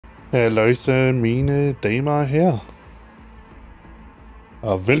Halløjsa, mine damer og herrer.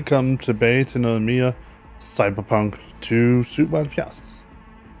 Og velkommen tilbage til noget mere Cyberpunk 2077.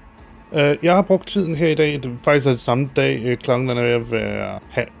 Jeg har brugt tiden her i dag, det er faktisk det samme dag, klokken er ved at være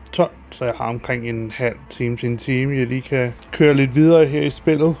 11:30, så jeg har omkring en halv time til en time, jeg lige kan køre lidt videre her i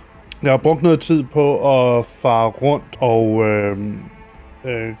spillet. Jeg har brugt noget tid på at fare rundt og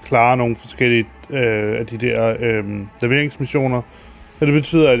klare nogle forskellige af de der leveringsmissioner. Og det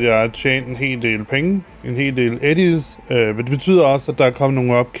betyder, at jeg har tjent en hel del penge, en hel del eddies. Men det betyder også, at der er kommet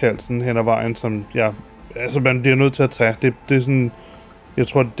nogle opkald sådan hen ad vejen, som man bliver nødt til at tage. Det er sådan, jeg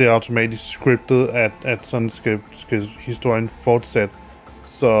tror, det er automatisk scriptet, at sådan skal historien fortsætte.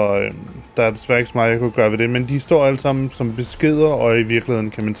 Så der er desværre ikke så meget, jeg kunne gøre ved det. Men de står alle sammen som beskeder, og i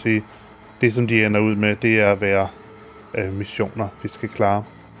virkeligheden kan man sige, det som de ender ud med, det er at være missioner, vi skal klare.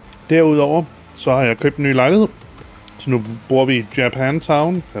 Derudover, så har jeg købt en ny lejlighed. Så nu bor vi i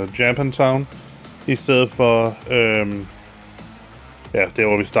Japantown, i stedet for, det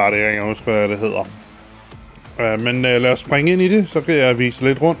hvor vi startede, jeg kan huske, hvad det hedder. Men lad os springe ind i det, så kan jeg vise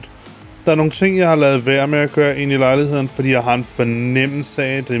lidt rundt. Der er nogle ting, jeg har lavet være med at gøre ind i lejligheden, fordi jeg har en fornemmelse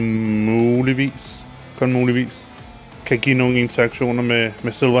af, at det kun muligvis, kan give nogle interaktioner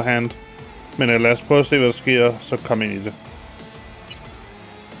med Silverhand. Men lad os prøve at se, hvad der sker, så kom ind i det.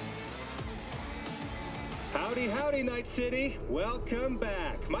 City, welcome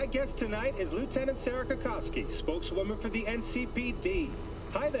back. My guest tonight is Lieutenant Sarah Kokoski, spokeswoman for the NCPD.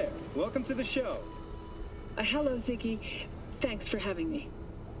 Hi there, welcome to the show. Hello, Ziggy. Thanks for having me.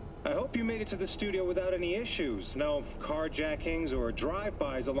 I hope you made it to the studio without any issues. No carjackings or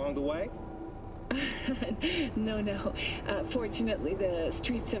drive-bys along the way? No. Fortunately, the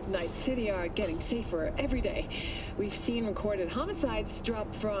streets of Night City are getting safer every day. We've seen recorded homicides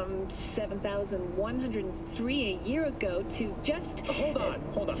drop from 7,103 a year ago to just... Hold on.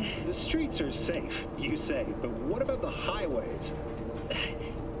 The streets are safe, you say, but what about the highways?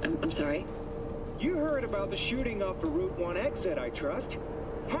 I'm sorry? You heard about the shooting off the Route 1 exit, I trust.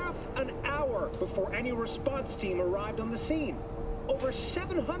 Half an hour before any response team arrived on the scene. Over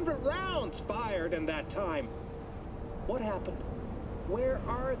 700 rounds fired in that time. What happened? Where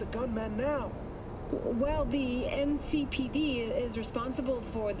are the gunmen now? Well, the NCPD is responsible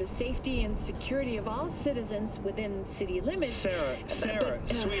for the safety and security of all citizens within city limits. Sarah,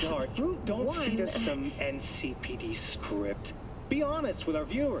 sweetheart, don't feed us some NCPD script. Be honest with our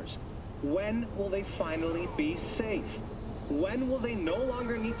viewers. When will they finally be safe? When will they no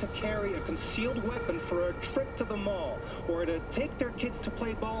longer need to carry a concealed weapon for a trip to the mall or to take their kids to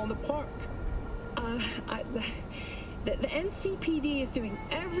play ball in the park? The NCPD is doing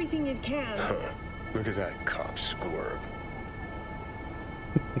everything it can. Look at that cop squirm.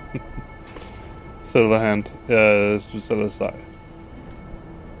 Silverhand. Jeg synes, det er sej.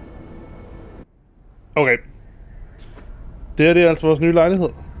 Okay. Det er altså vores nye lejlighed.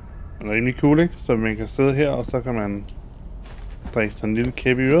 Den er rimelig cool, ikke? Så man kan sidde her, og så kan man drikke sådan en lille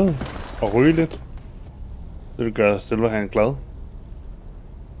kæp i øret og ryge lidt. Det vil gøre Silverhand glad.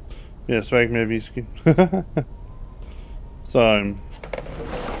 Jeg er svært ikke mere whisky. Så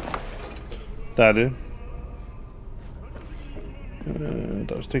der er det. Der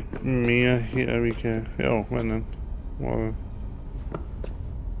er vist ikke mere her, vi kan... Jo, men...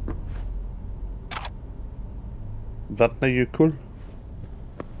 Hvad er jo cool?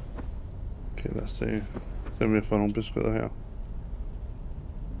 Okay, lad os se om vi får nogle beskeder her.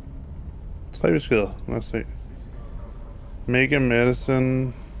 3 beskeder, lad os se. Make a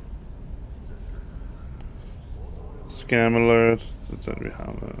medicine. Scam alert. Så vi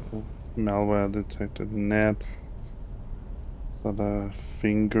har malware detected net. Så der er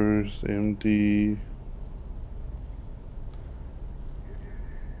fingers, MD.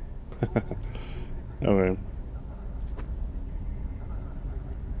 Okay.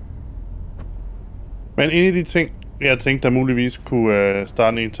 Men en af de ting, jeg tænkte, der muligvis kunne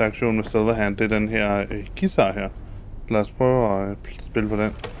starte en interaktion med Silverhand, det er den her guitar her. Lad os prøve at spille på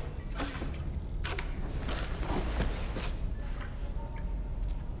den.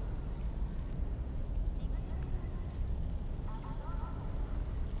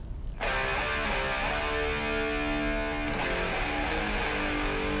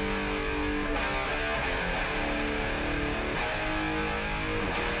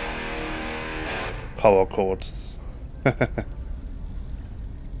 Power chords.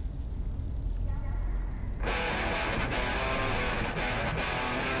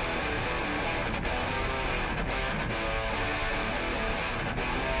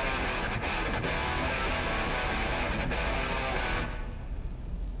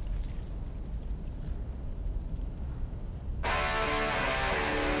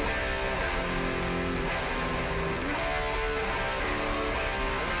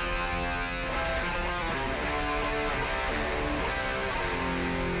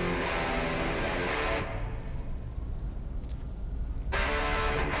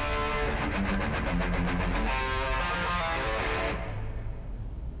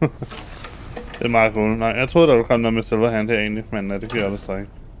 Det er meget cool. Nej, jeg troede, der ville komme noget med Silverhand her egentlig, men det gør det så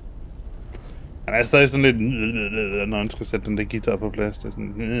ikke. Han er stadig sådan lidt, når han skal sætte den der guitar på plads. Det er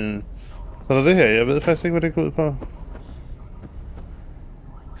sådan, så er der det her. Jeg ved faktisk ikke, hvad det går ud på.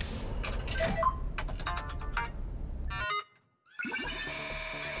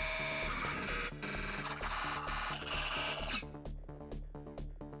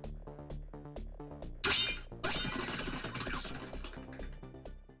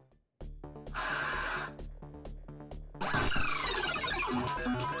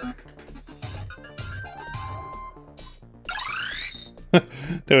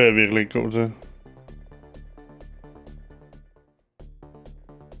 Det var jeg virkelig ikke god til.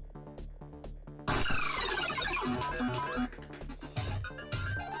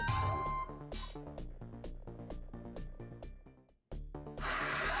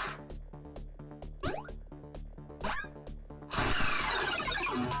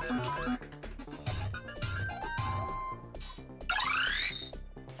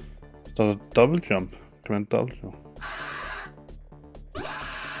 Så er der double jump. Kan man double jump?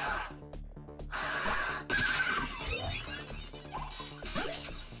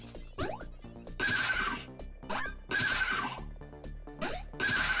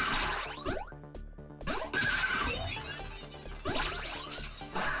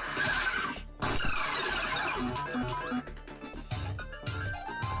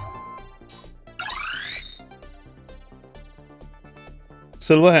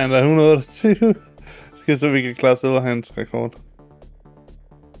 Silverhand er 128. Skal så vi kan klare Silverhands rekord.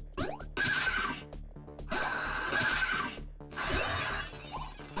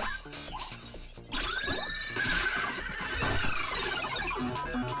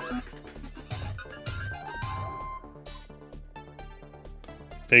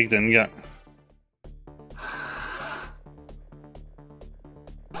 Ikke denne gang.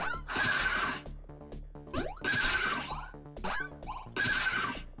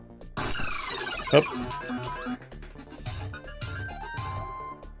 Hop.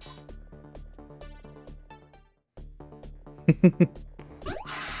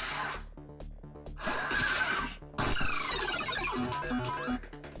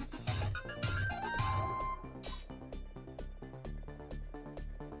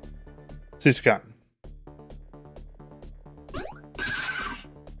 Sidste gang.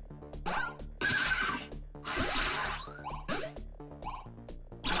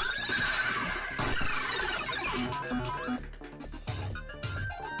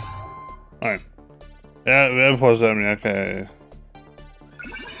 Nej. Jeg vil prøve at se, om jeg kan...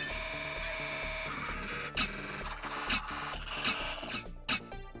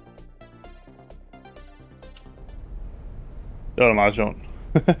 Det var da meget sjovt.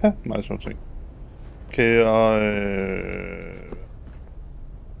 Meget sjovt ting. Okay, og...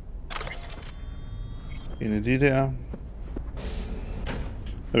 en af de der.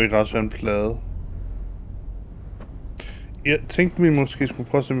 Jeg vil også have en plade. Jeg tænkte, vi måske skulle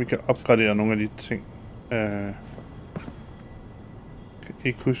prøve at se, om vi kan opgradere nogle af de ting. Jeg kan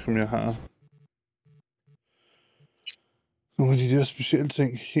ikke huske, om jeg har nogle af de der specielle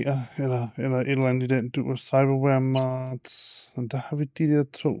ting her, eller et eller andet i den duer. Cyberware mods. Og der har vi de der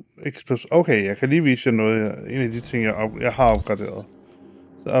to explosives. Okay, jeg kan lige vise jer noget. En af de ting, jeg har opgraderet.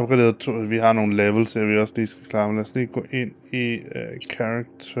 Så opgraderet to. Vi har nogle levels, jeg vil også lige skal klare. Men lad os lige gå ind i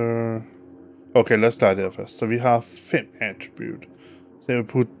character... Okay, lad os klare det her først. Så vi har 5 attribute. Så jeg vil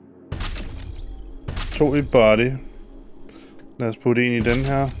putte 2 i body. Lad os putte en i den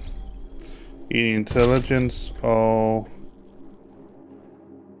her. En i intelligence og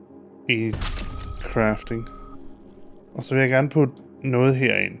i crafting. Og så vil jeg gerne putte noget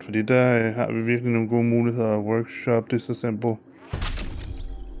herind, fordi der har vi virkelig nogle gode muligheder. Workshop, disassemble.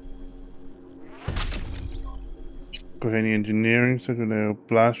 Gå hen i engineering, så kan vi lave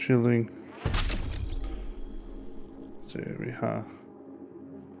blast shielding. Så vi har...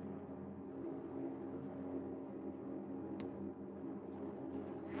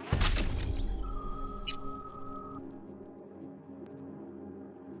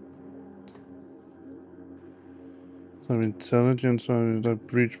 Så har vi intelligence, så har vi der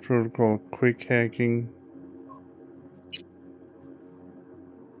breach protocol, quick hacking.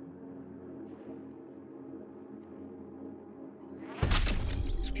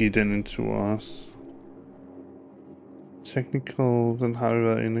 Skal den en tur også. Technical, den har vi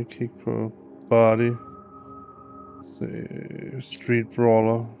været inde og kigge på. Body. Street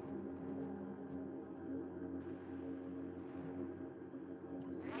brawler.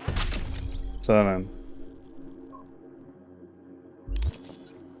 Sådan.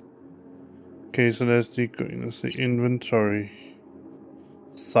 Okay, så lad os lige gå ind og se inventory.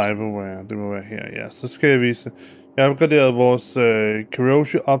 cyberware, det må være her, ja. Så skal jeg vise. Jeg har opgraderet vores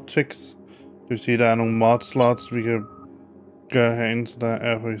corrosion optics. Det vil sige, at der er nogle mod slots, vi kan gøre herinde. Så der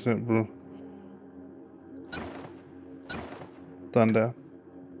er for eksempel den der.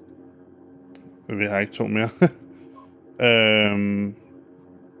 Vi har ikke 2 mere.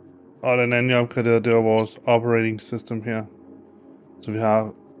 Og den anden, jeg opgraderede, det var vores operating system her. Så vi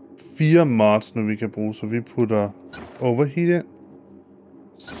har 4 mods nu, vi kan bruge. Så vi putter overheat ind,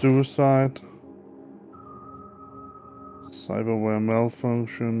 suicide, cyberware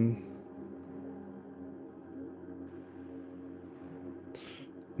malfunction.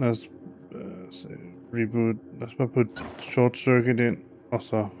 Lad os reboot. Lad os bare putte short circuit ind, og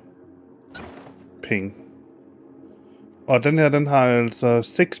så ping. Og den her, den har altså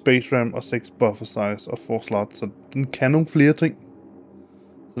 6 base RAM og 6 buffer size og 4 slots, så den kan nogle flere ting.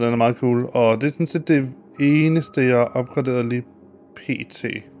 Så den er meget cool. Og det er sådan set det eneste, jeg opgraderede lige pt.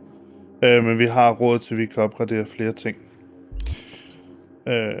 Men vi har råd til, at vi kan opgradere flere ting.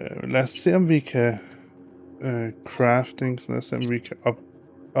 Lad os se, om vi kan crafting. Så lad os se, om vi kan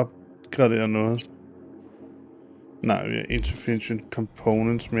opgradere noget. Nej, vi har insufficient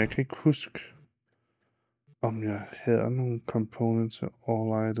components, men jeg kan ikke huske, om jeg havde nogle components til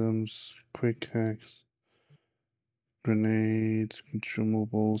all items, quick hacks, grenades,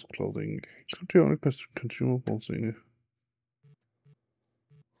 consumables, clothing. Det er jo ikke consumables egentlig.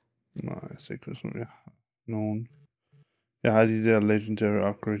 Nej, jeg ser ikke, om jeg har nogen. Jeg har de der legendary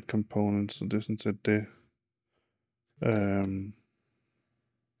upgrade components, så det er sådan set det.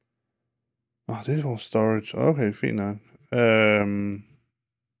 Det er vores storage. Okay, fint nok.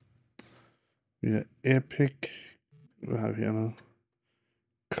 Vi har epic. Hvad har vi hernede?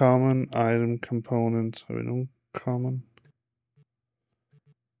 Common item components. Har vi nogen common?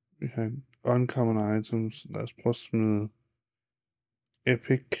 Vi har uncommon items. Lad os prøve at smide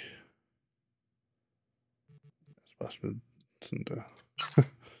epic. Lad os bare smide sådan der.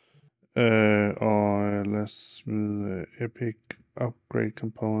 Og lad os smide epic upgrade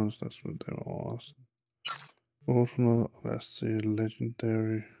components. Lad os smide dem over også. 800. Lad os se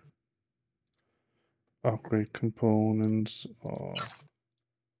legendary upgrade components. Og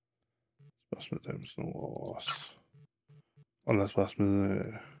lad os smide dem sådan over også. Og lad os bare smide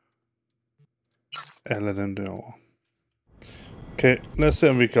alle dem derovre. Okay, lad os se,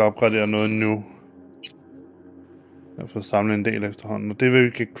 om vi kan opgradere noget nu. Jeg har fået samlet en del efterhånden, og det vil vi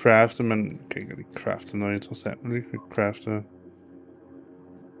kan crafte, men kan ikke rigtig crafte noget interessant. Vi kan crafte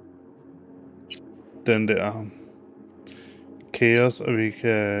den der chaos, og vi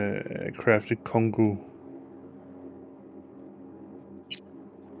kan crafte kongu.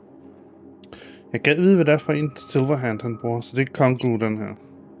 Jeg gad vide, hvad det er for en silverhand, han bruger, så det er kongu, den her.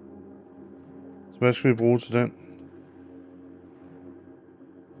 Så hvad skal vi bruge til den?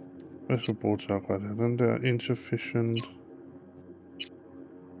 Hvad skal vi bruge til at opgradere? Den der insufficient.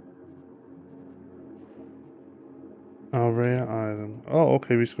 Rare item.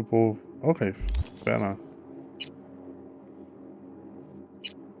 Okay, vi skal bruge. Okay, fair nok.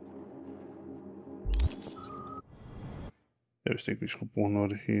 Jeg vidste ikke, vi skulle bruge noget af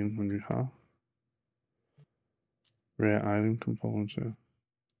det hele, men vi har. Rare item components her.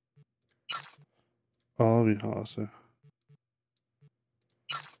 Og vi har også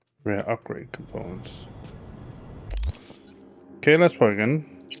rare upgrade components. Okay, lad os prøve igen.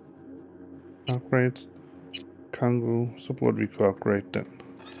 Upgrade. Kongu. Så burde vi kunne upgrade den.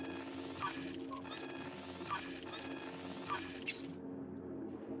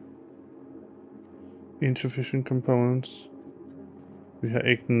 Insufficient components. Vi har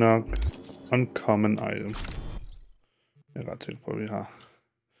ikke nok uncommon items. Jeg er ret til på, at vi har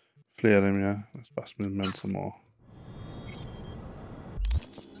flere af dem, ja. Lad os bare smide dem alle sammen over.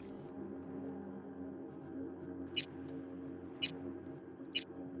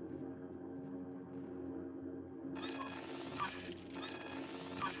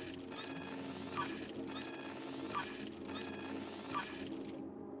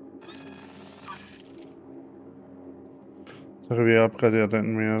 Så kan vi opgradere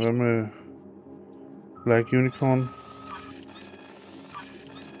den mere. Hvad med Black Unicorn?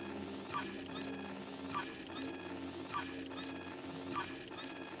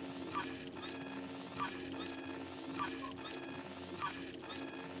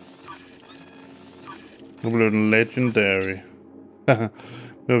 Nu blev den legendary.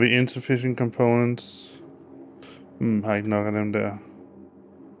 Nu har vi insufficient components. Har ikke nok af dem der.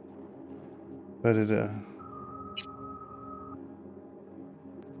 Hvad er det der?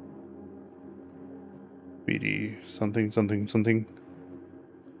 BD something something something.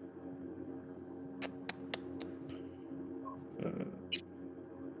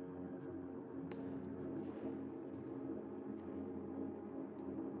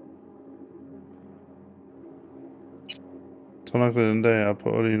 tror nok, det er den der, jeg er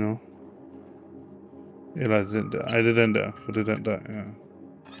på lige nu. Eller er det den der? Ej, det er den der, for det er den der, ja.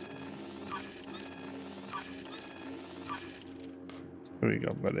 Så kan vi ikke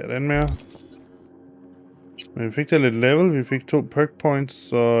opgradere den mere. Men vi fik da lidt level, vi fik 2 perk points,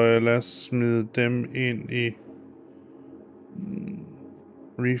 så lad os smide dem ind i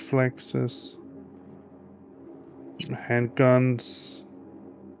reflexes, handguns,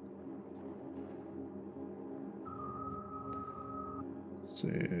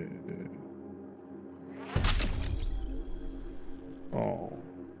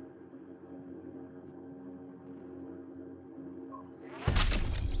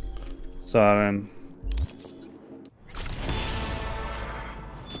 sådan.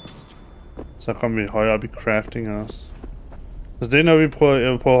 Så kommer vi højere op i crafting også. Så det er noget, jeg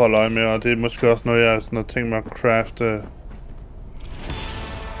vil prøve at holde øje med, og det er måske også noget, jeg har tænkt mig at crafte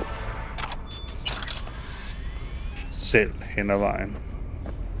selv hen ad vejen.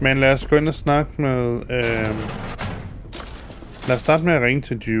 Men lad os gå ind og snakke med... lad os starte med at ringe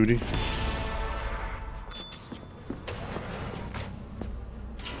til Judy.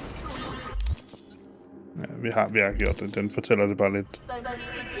 Ja, vi har gjort det. Den fortæller det bare lidt.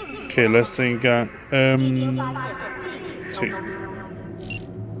 Okay, lad os se en gang. Ting.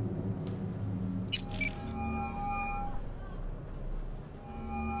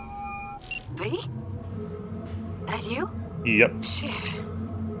 V? That you? Yep. Shit.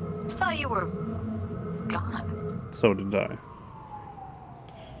 Thought you were gone. So did I.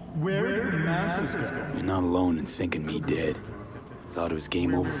 Where did the masses go? You're not alone in thinking me dead. Thought it was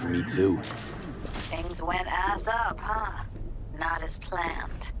game over for me too. Things went ass up, huh? Not as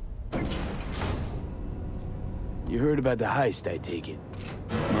planned. You heard about the heist, I take it.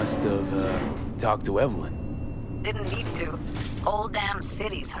 Must have, talked to Evelyn. Didn't need to. Whole damn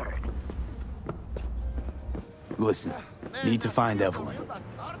city's heard. Listen, need to find Evelyn.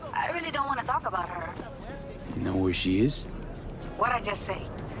 I really don't want to talk about her. You know where she is? What'd I just say?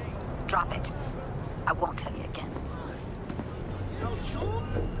 Drop it. I won't tell you again.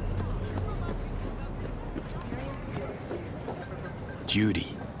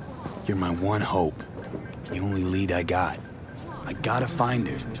 Judy, you're my one hope. The only lead I got. I gotta find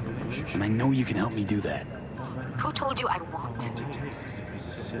her. And I know you can help me do that. Who told you I won't?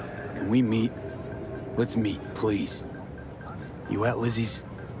 Can we meet? Let's meet, please. You at Lizzie's?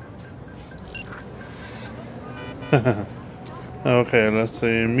 Okay, let's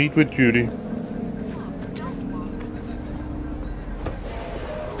say meet with Judy.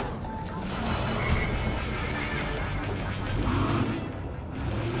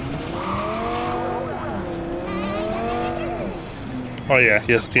 Ja,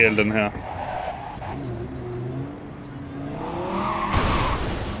 jeg stjal den her.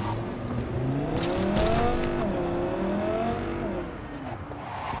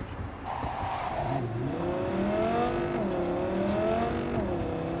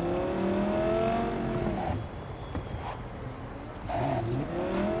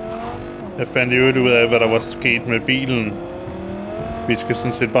 Jeg fandt jo ud af, hvad der var sket med bilen. Vi skal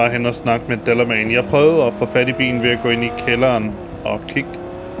sådan set bare hen og snakke med Dellerman. Jeg prøvede at få fat i bilen ved at gå ind i kælderen og kigge.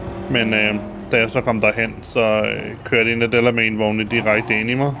 Men da jeg så kom derhen, så kørte en af Dellerman-vognene direkte ind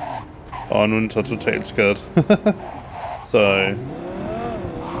i mig. Og nu er den så totalt skadet. Så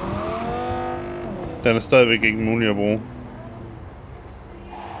den er stadigvæk ikke mulig at bruge.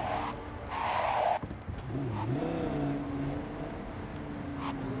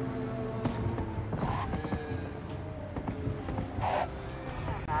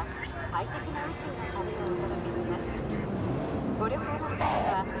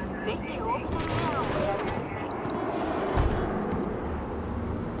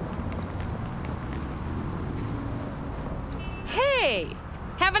 Hey,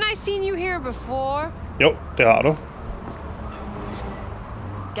 haven't I seen you here before? Jo, det har du.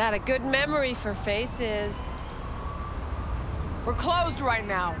 Got a good memory for faces. We're closed right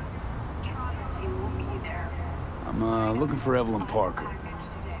now. I'm looking for Evelyn Parker.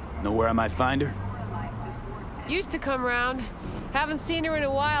 Know where I might find her? Used to come round. Haven't seen her in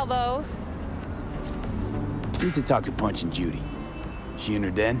a while, though. Need to talk to Punch and Judy. She in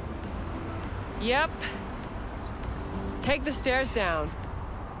her den? Yep. Take the stairs down.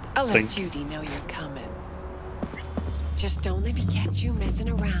 I'll let Judy know you're coming. Just don't let me catch you messing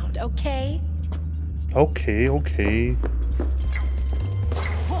around, okay? Okay, okay.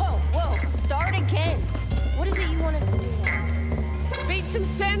 Whoa, start again. What is it you want us to do now? Beat some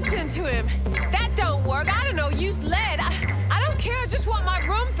sense into him. That don't work. I don't know, use lead. I don't care, I just want my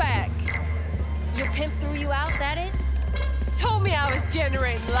room back. Your pimp threw you out, that it? told me I was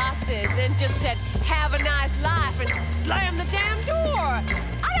generating losses, then just said, have a nice life, and slammed the damn door.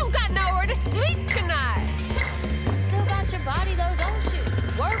 I don't got nowhere to sleep tonight. Still got your body though, don't you?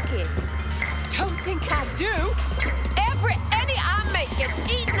 Work it. Don't think I do. Every penny I make gets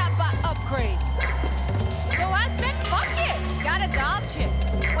eaten up by upgrades. So I said, fuck it. Got a doll chick.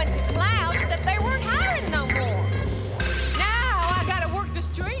 Went to Cloud, said they weren't hiring no more. Now I gotta work the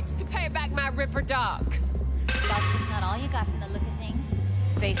streets to pay back my ripper dog. Doll chip's not all you got from the look of things.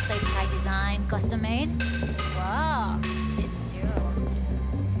 Faceplates, high design, custom made. Wow, kids too.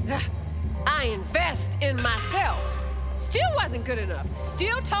 I invest in myself. Still wasn't good enough.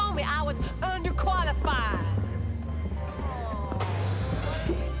 Still told me I was underqualified.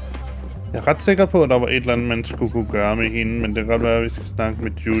 Jeg er ret sikker på, at der var et eller andet, man skulle kunne gøre med hende, men det kan godt være, at vi skal snakke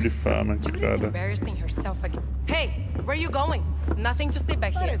med Judy, før man kan gøre det. Embarrassing herself again. Hey, where are you going? Nothing to sit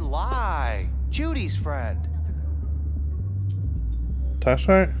back here. Let it lie. Judy's friend. Tak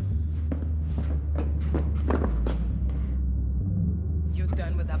skal du have. You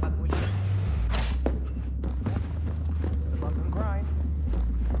done with that babulia?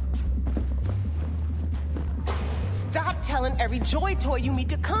 Stop telling every joy toy you meet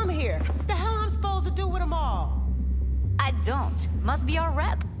to come here. The hell I'm supposed to do with them all? I don't. Must be our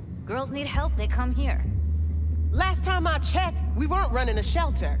rep. Girls need help, they come here. Last time I checked, we weren't running a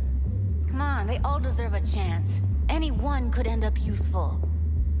shelter. Come on, they all deserve a chance. Any one could end up useful.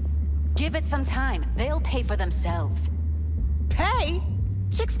 Give it some time. They'll pay for themselves. Pay?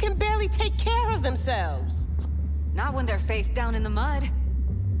 Chicks can barely take care of themselves. Not when they're face down in the mud.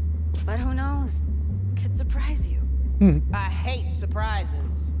 But who knows? Could surprise you. I hate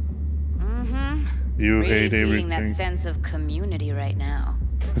surprises. Mm-hmm. You really hate feeling everything. that sense of community right now.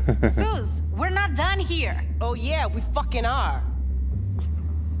 Suze, we're not done here. Oh yeah, we fucking are.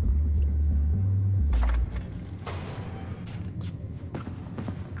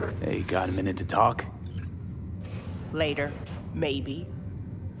 Hey, got a minute to talk? Later, maybe.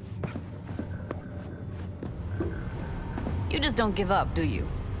 You just don't give up, do you?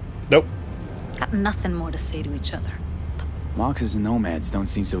 Nope. Got nothing more to say to each other. Moxes and nomads don't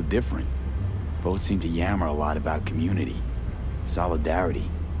seem so different. Both seem to yammer a lot about community, solidarity.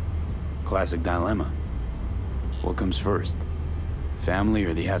 Classic dilemma. What comes first? Family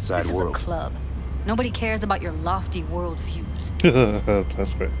or the outside This world? is a club. Nobody cares about your lofty worldviews.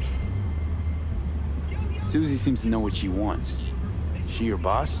 That's right. Susie seems to know what she wants. She your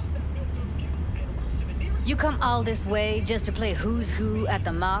boss? You come all this way just to play who's who at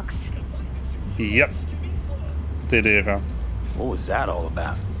the Mox? Yep. Det er det, jeg gør. What was that all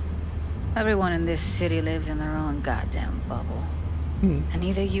about? Everyone in this city lives in their own goddamn bubble. And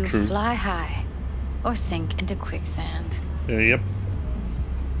either you True. fly high or sink into quicksand. Yep.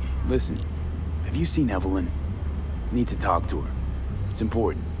 Listen, have you seen Evelyn? Need to talk to her. It's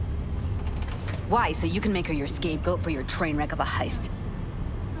important. Why? So you can make her your scapegoat for your train wreck of a heist?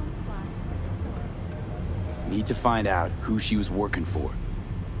 Need to find out who she was working for.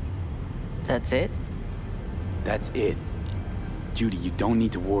 That's it? That's it. Judy, you don't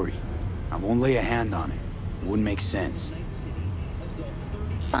need to worry. I won't lay a hand on it. It wouldn't make sense.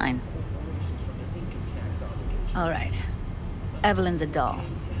 Fine. All right. Evelyn's a doll.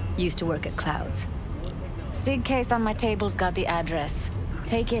 Used to work at Clouds. Sig case on my table's got the address.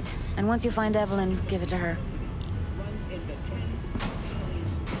 Take it, and once you find Evelyn, give it to her.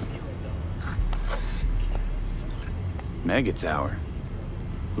 Mega tower.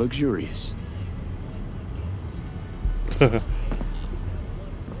 Luxurious.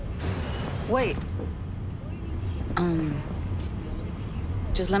 Wait.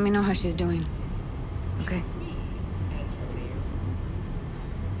 Just let me know how she's doing. Okay?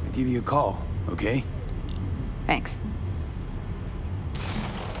 I'll give you a call, okay? Thanks.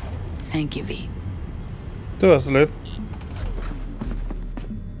 Thank you, V. Det var så let.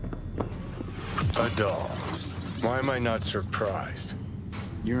 A doll. Why am I not surprised?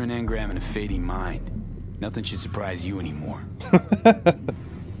 You're an engram and a fading mind. Nothing should surprise you anymore.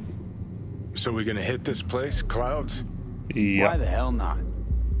 So we gonna hit this place, Clouds? Yep. Why the hell not?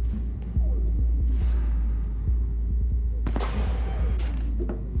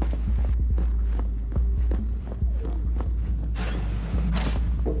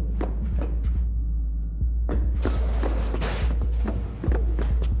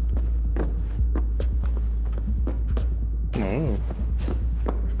 Oh.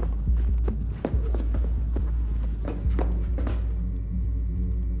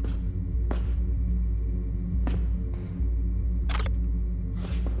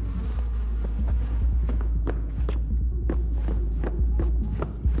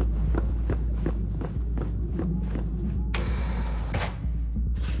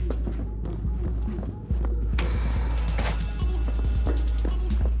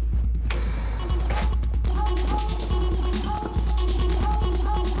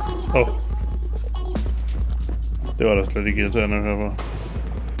 Åh. Det var da slet ikke irriterende at høre på.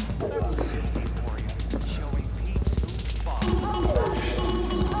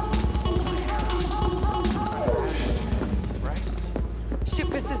 She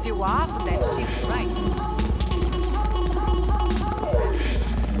pisses you off, then she's right.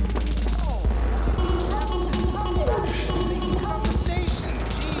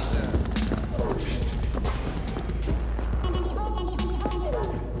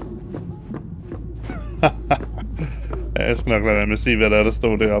 Jeg skal nok lade være med at sige, hvad der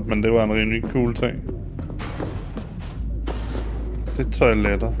stod deroppe, men det var en rimelig cool ting. Det er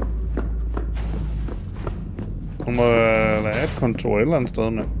toiletter. Der må være et kontor et eller andet sted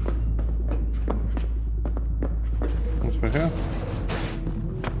med. Hvad skal her?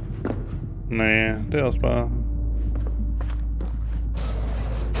 Nej, det er også bare...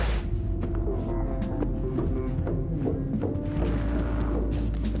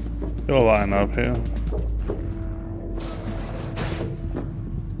 Det var vejen op her.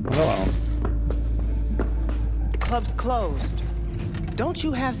 Club's closed. Don't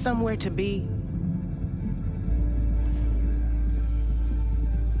you have somewhere to be?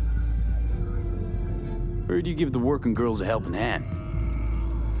 Heard you give the working girls a helping hand.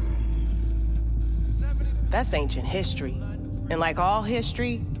 That's ancient history. And like all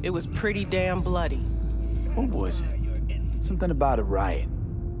history, it was pretty damn bloody. What was it? Something about a riot.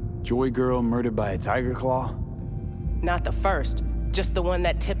 Joy girl murdered by a tiger claw? Not the first, just the one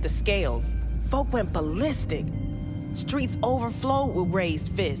that tipped the scales. Folk went ballistic. Streets overflowed with raised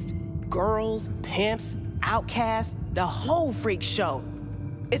fists. Girls, pimps, outcasts, the whole freak show.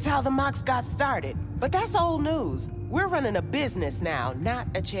 It's how the mocks got started. But that's old news. We're running a business now, not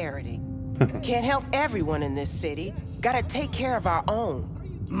a charity. Can't help everyone in this city. Gotta take care of our own.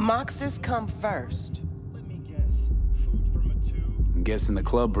 Moxes come first. I'm guessing the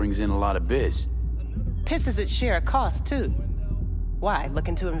club brings in a lot of biz. Pisses its share of cost, too. Why,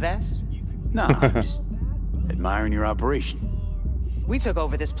 looking to invest? No, I'm just admiring your operation. We took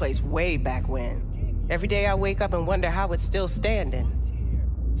over this place way back when. Every day I wake up and wonder how it's still standing.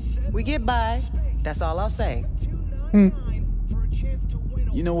 We get by, that's all I'll say.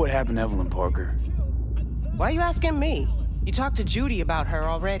 You know what happened to Evelyn Parker? Why are you asking me? You talked to Judy about her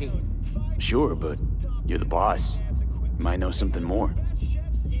already. Sure, but you're the boss. You might know something more.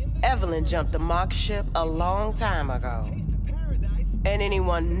 Evelyn jumped the Mox ship a long time ago. And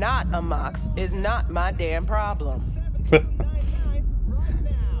anyone not a Mox is not my damn problem.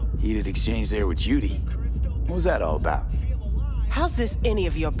 Heated exchange there with Judy. What was that all about? How's this any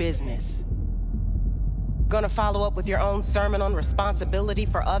of your business? Gonna follow up with your own sermon on responsibility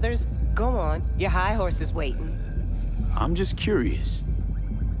for others? Go on, your high horse is waiting. I'm just curious.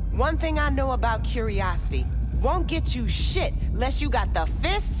 One thing I know about curiosity, won't get you shit unless you got the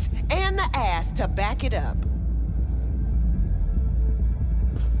fists and the ass to back it up.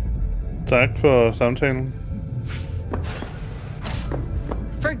 Tak for samtalen.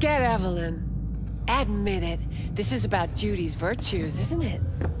 Forget Evelyn. Admit it. This is about Judy's virtues, isn't it?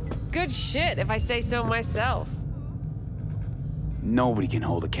 Good shit, if I say so myself. Nobody can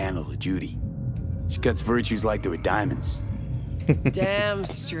hold a candle to Judy. She cuts virtues like they were diamonds. Damn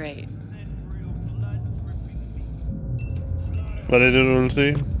straight. Var det det, du ville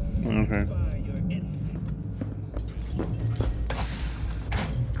sige? Okay.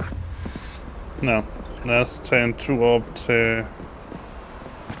 Nå, lad os tage en tur op til...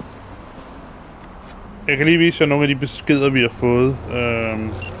 Jeg kan lige vise jer nogle af de beskeder, vi har fået.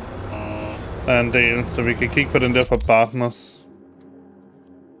 Der er en del, så vi kan kigge på den der fra Partners.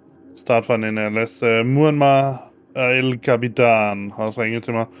 Start fra den her. Muanmar El Capitan har også ringet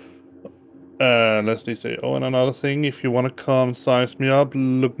til mig. Lad os lige se. Oh, and another thing. If you want to come size me up,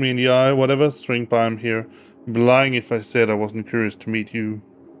 look me in the eye, whatever, swing by, I'm here. I'd be lying if I said I wasn't curious to meet you.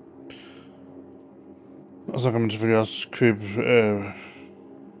 Og så kan man selvfølgelig også købe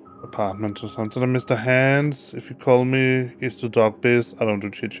apartments og sådan. Så der Mr. Hands, if you call me, it's the dog biz. I don't do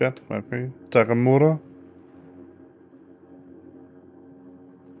chit chat. Okay. Takamura.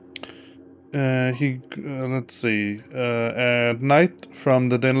 Let's see. At night, from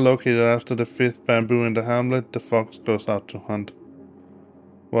the den located after the 5th bamboo in the hamlet, the fox goes out to hunt.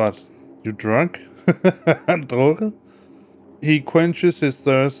 What? You drunk? Drukket? He quenches his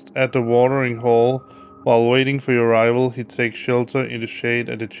thirst at the watering hole. While waiting for your arrival, he takes shelter in the shade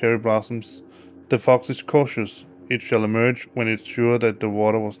at the cherry blossoms. The fox is cautious. It shall emerge when it's sure that the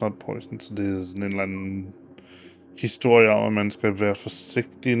water was not poisoned. Så det er sådan en eller anden historie om, at man skal være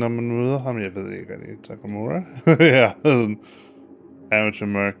forsigtig, når man møder ham. Jeg ved ikke, er det Takamura? Ja, sådan. Amateur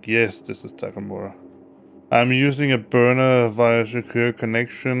Merc. Yes, this is Takamura. I'm using a burner via secure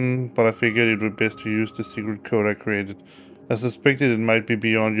connection, but I figured it would be best to use the secret code I created. I suspected it might be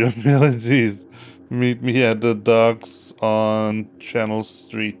beyond your abilities. Meet me at the docks on Channel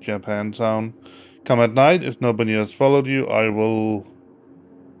Street, Japantown. Come at night. If nobody has followed you, I will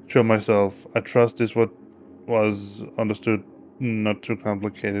show myself. I trust this what was understood, not too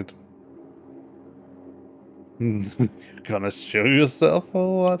complicated. You're gonna show yourself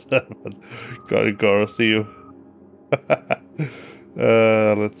or what? Gotta go see you.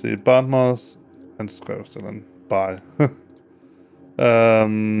 Let's see. Bartmoss. Han skrev sådan. Bye.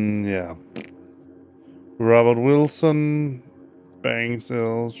 Yeah. Robert Wilson. Bang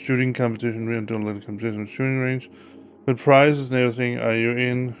sales. Shooting competition. We don't let competition shooting range. With prizes and everything. Are you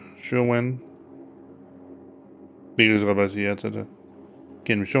in? Sure when? Virkelig skal bare sige ja til det.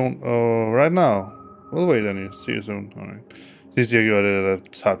 Genmission. Oh, right now. We'll wait on you. See you soon. Alright. Sidst jeg gjorde det, der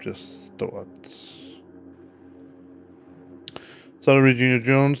tabte jeg stort. Så er der Regina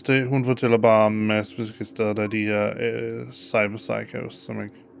Jones. Hun fortæller bare om masser af steder, der er de her cyberpsychos,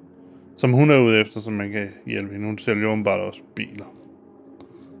 som hun er ude efter, som man kan hjælpe hende. Hun sælger jo bare også biler.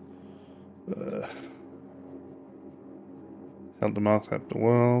 Help them out, help the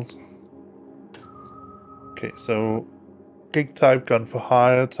world. Okay, so gig type, gun for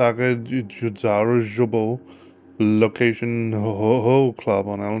hire, target Jutaro Jobo, location Ho Club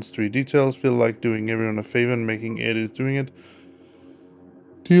on Allen Street. Details, feel like doing everyone a favor and making edits doing it.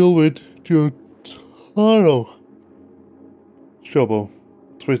 Deal with Jutaro Jobo.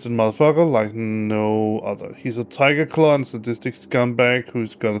 Twisted motherfucker like no other. He's a tiger claw and sadistic scumbag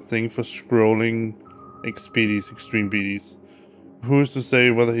who's got a thing for scrolling XPDs, extreme BDs. Who's to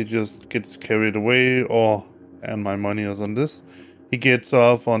say whether he just gets carried away or, and my money is on this, he gets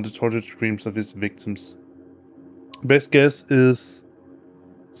off on the tortured screams of his victims. Best guess is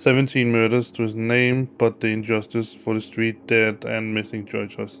 17 murders to his name, but the injustice for the street, dead and missing joy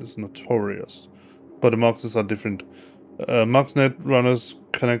choice is notorious. But the Moxes are different. Moxnet runners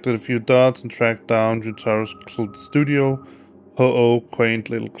connected a few dots and tracked down Jutaro's studio, Ho-Oh, quaint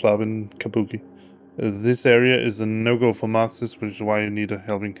little club in Kabuki. This area is a no-go for Moxes, which is why you need a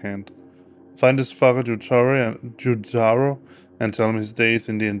helping hand. Find this fucker Jutaro and tell him his days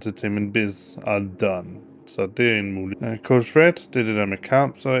in the entertainment biz are done. Så det er en mulighed. Coach Red, det er det der med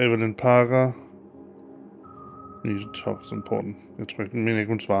kamp, så Evelyn Parker. Need to talk is important. Jeg tror ikke, men ikke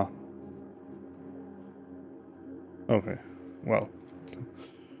hun svarer. Okay, well.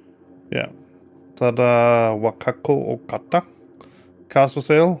 Ja. Så er der Wakako Okata. Cars for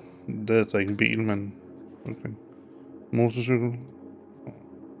sale. Det er altså ikke en bil, men... Okay. Motorcykel.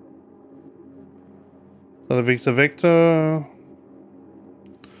 Så er der Victor.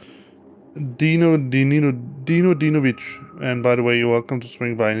 Dinovic. And by the way, you're welcome to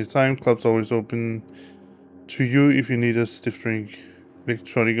swing by anytime. Club's always open to you if you need a stiff drink.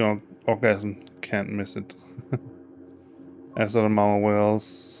 Victoric orgasm. Can't miss it. As are the Mama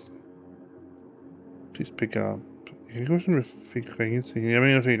Wells. Please pick up. Jeg kan ikke huske, om jeg fik ringet til hende. Jeg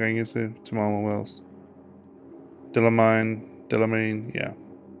mener, jeg fik ringet til Mama Wells. Delamain, ja.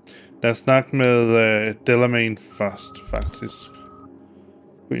 Lad os snakke med Delamain først, faktisk.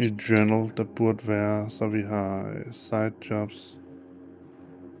 Gå ind i journal, der burde være, så vi har side jobs.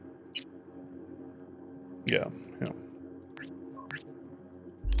 Ja, ja.